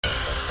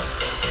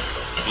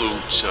blue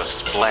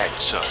chucks, black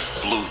chucks,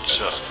 blue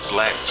chucks,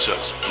 black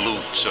chucks, blue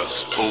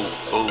chucks, ooh,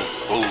 ooh,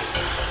 ooh.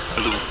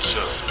 Blue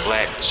chucks,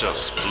 black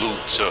chucks, blue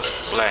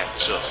chucks, black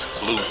chucks,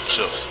 blue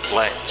chucks,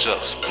 black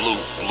chucks, blue,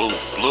 blue,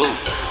 blue.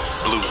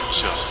 Blue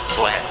chucks,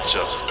 black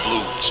chucks,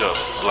 blue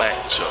chucks, black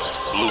chucks,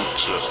 blue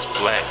chucks,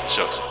 black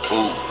chucks,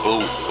 ooh,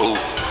 ooh, ooh.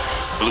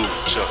 Blue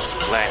chucks,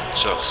 black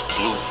chucks,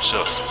 blue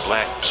chucks,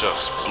 black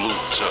chucks, blue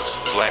chucks,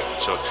 black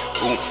chucks,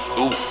 ooh,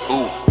 ooh,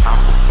 ooh.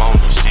 I'm up on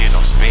this shit,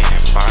 I'm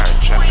spinning fire,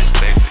 trapping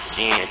stays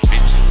again.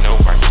 Bitch, you know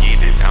I get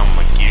it,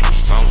 I'ma get it,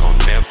 song gon'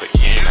 never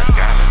end. I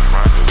got a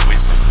grinder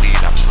with some weed,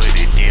 I put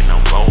it in,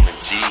 I'm rolling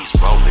G's,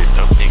 roll it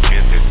up,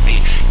 nigga, that's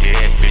me.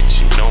 Yeah,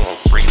 bitch, you know I'm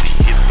freely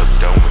hit the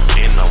dough, and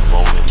then I'm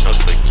rolling up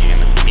again,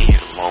 and me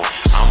alone.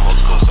 I'ma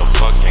go so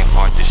fucking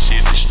hard, this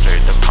shit is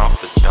straight up off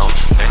the dome.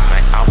 Last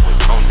night I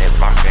was on that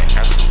vodka,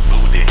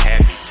 absolutely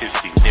happy,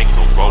 tipsy,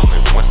 nigga,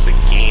 rolling once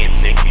again,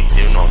 nigga,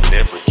 you know,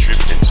 never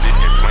tripping,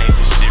 spitting, playing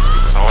this shit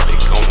retarded,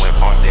 going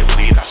hard, that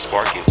weed, I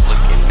spark it,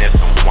 looking at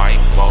them white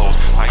balls,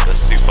 like a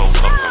 6-4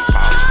 up in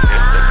poly,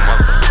 that's that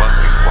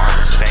motherfucking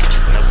guala,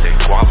 stacking up that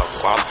guala,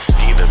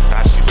 need a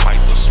thought she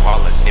like to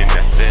swallow, and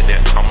after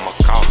that, I'ma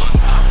call her.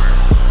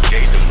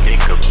 Gave them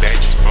nigga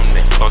badges from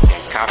that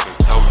fucking cop and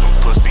told them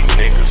pussy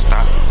nigga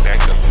stop it, back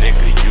up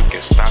nigga, you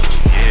can stop it,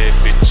 yeah,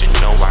 bitch, you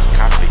know I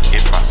cop it,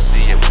 if I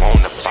see it,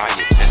 wanna buy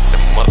it, that's the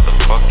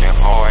motherfucking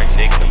hard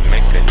nigga,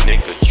 make a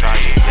nigga try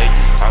it, yeah,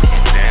 you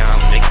talking down,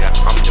 nigga,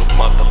 I'm your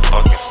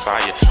motherfucking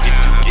sire, if you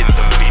get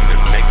the beat and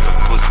make a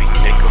pussy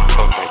nigga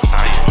fucking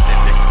tired,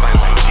 then it play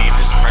like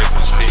Jesus Christ,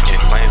 I'm spitting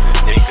flames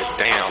and nigga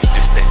down,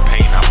 this that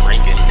pain I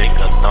bring it,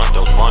 nigga,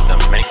 thunder, wonder,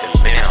 make a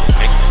down,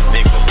 make a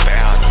nigga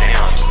bow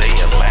down, say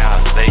it loud,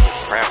 say it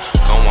proud,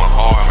 going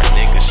hard, my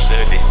nigga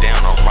shut it down,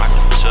 I'm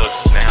rocking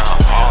chucks now,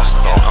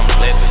 all-star, I'm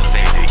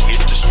levitated,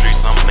 hit the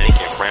streets, I'm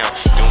making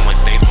rounds, doing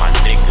things my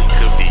nigga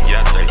could be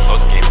out there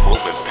fucking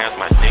moving past,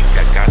 my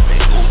nigga got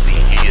that Uzi,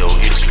 he'll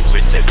hit you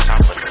with that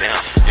chopper down,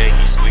 yeah,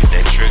 he squeeze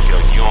that trigger,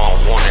 you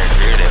don't wanna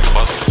hear that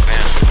fucking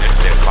sound, that's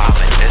that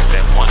violent, that's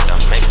that wonder,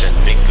 make a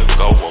nigga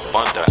go up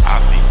under, I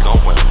be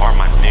going hard,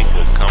 my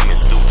nigga coming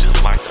through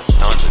just like a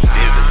thunder,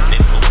 did a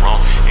nigga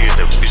wrong, hit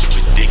a bitch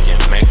with dick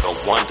and make her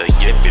wonder,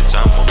 yeah, bitch,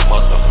 I'm a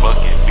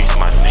motherfucking beast,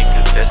 my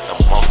nigga, that's the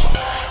mumble.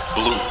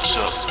 Blue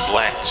chucks,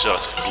 black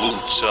chucks, blue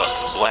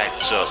chucks, black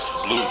chucks,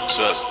 blue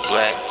chucks,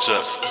 black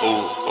chucks,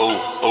 ooh, ooh,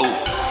 ooh.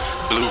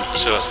 Blue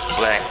chucks,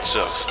 black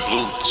chucks,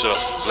 blue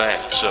chucks, black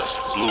chucks,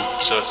 blue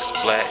chucks,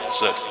 black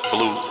chucks,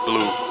 blue,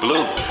 blue,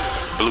 blue.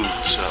 Blue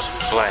chucks,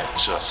 black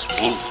chucks,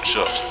 blue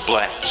chucks,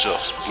 black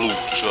chucks, blue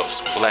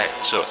chucks, black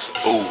chucks,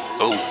 ooh,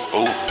 ooh,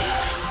 ooh.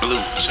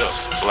 Blue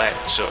chucks, black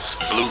chucks,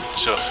 blue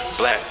chucks,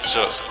 black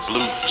chucks,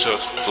 blue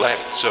chucks, black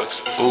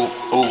chucks, ooh,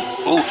 ooh,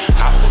 ooh.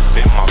 Hop up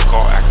in my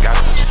car